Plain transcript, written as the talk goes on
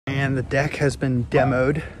and the deck has been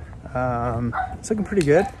demoed. It's looking pretty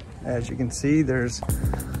good. As you can see, there's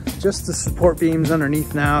just the support beams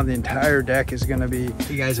underneath now. The entire deck is gonna be...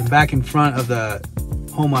 Hey guys, I'm back in front of the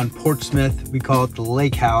home on Portsmouth. We call it the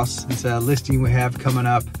Lake House. It's a listing we have coming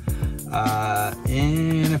up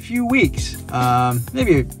in a few weeks,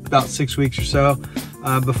 maybe about 6 weeks or so.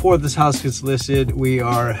 Before this house gets listed, we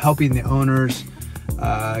are helping the owners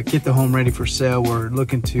get the home ready for sale. We're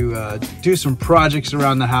looking to do some projects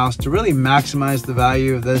around the house to really maximize the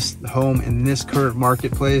value of this home in this current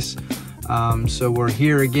marketplace. So we're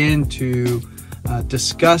here again to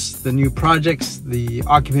discuss the new projects. The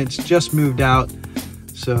occupants just moved out,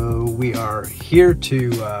 so we are here to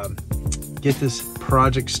get this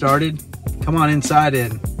project started. Come on inside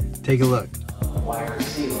and take a look. Wire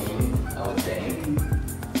ceiling, I would think.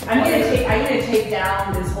 I'm gonna take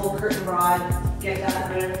down this whole curtain rod, get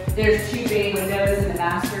that rid of. There's 2 bay windows in the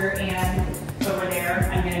master and over there.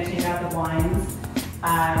 I'm gonna take out the blinds.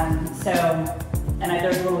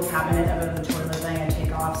 There's a little cabinet over the toilet that I'm gonna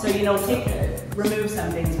take off. So remove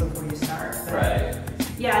some things before you start. But right.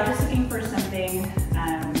 Yeah, just looking for something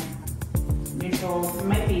neutral. It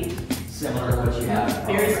might be similar to what you have.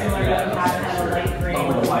 Very similar to what you have, kind of light gray. Oh,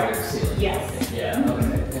 with the wire ceiling. Yes. Yeah.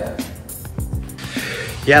 Okay. Yeah.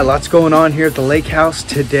 Yeah, lots going on here at the lake house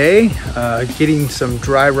today. Getting some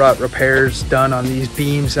dry rot repairs done on these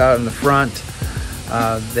beams out in the front.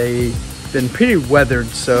 They've been pretty weathered,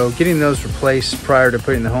 so getting those replaced prior to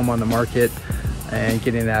putting the home on the market and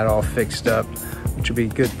getting that all fixed up, which will be a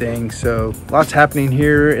good thing. So lots happening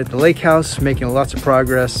here at the lake house, making lots of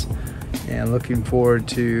progress and looking forward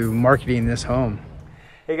to marketing this home.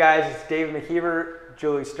 Hey guys, it's David McKeever,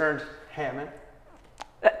 Julie Stern-Hammond.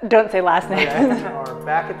 Don't say last name. We're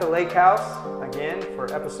back at the lake house again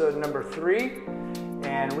for episode number 3,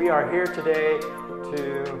 and we are here today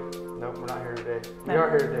to... Nope, we're not here today. We are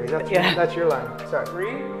here today. That's your line.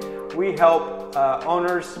 Sorry. We help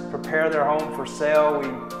owners prepare their home for sale. We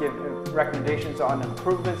give recommendations on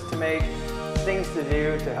improvements to make, things to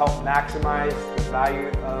do to help maximize the value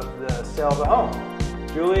of the sale of the home.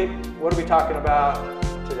 Julie, what are we talking about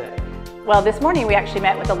today? Well, this morning we actually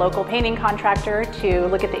met with a local painting contractor to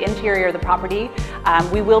look at the interior of the property.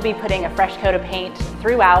 We will be putting a fresh coat of paint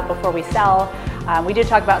throughout before we sell. We did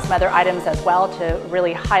talk about some other items as well to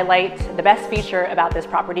really highlight the best feature about this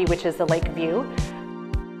property, which is the lake view.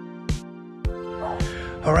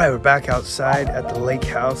 All right, we're back outside at the lake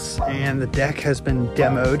house and the deck has been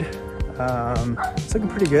demoed. It's looking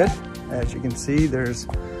pretty good. As you can see, there's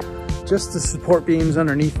just the support beams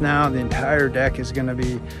underneath now. The entire deck is gonna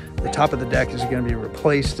be, the top of the deck is gonna be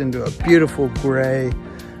replaced into a beautiful gray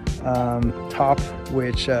top,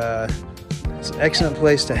 which is an excellent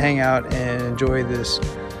place to hang out and enjoy this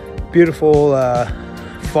beautiful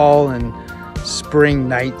fall and spring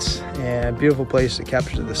nights, and beautiful place to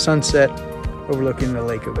capture the sunset overlooking the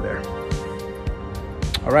lake over there.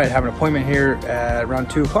 All right, I have an appointment here at around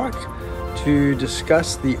 2 o'clock to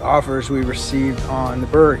discuss the offers we received on the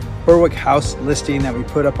Berwick house listing that we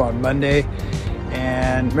put up on Monday.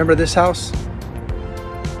 And remember this house?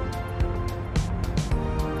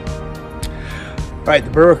 Right, the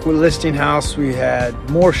Berwick listing house, we had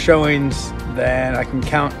more showings than I can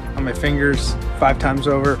count on my fingers 5 times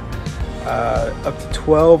over. Up to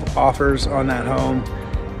 12 offers on that home,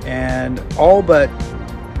 and all but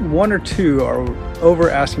 1 or 2 are over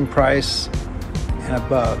asking price and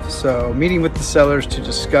above. So meeting with the sellers to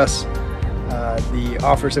discuss the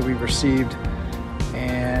offers that we've received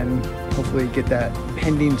and hopefully get that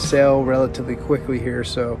pending sale relatively quickly here.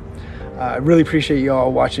 So I really appreciate you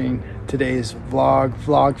all watching today's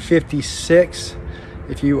vlog 56.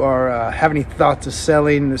 If you are have any thoughts of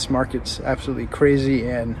selling, this market's absolutely crazy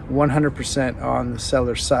and 100% on the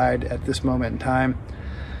seller's side at this moment in time.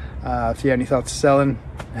 If you have any thoughts of selling,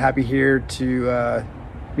 happy here to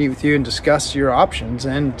meet with you and discuss your options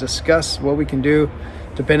and discuss what we can do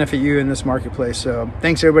to benefit you in this marketplace. So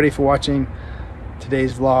thanks everybody for watching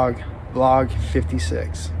today's vlog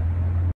 56.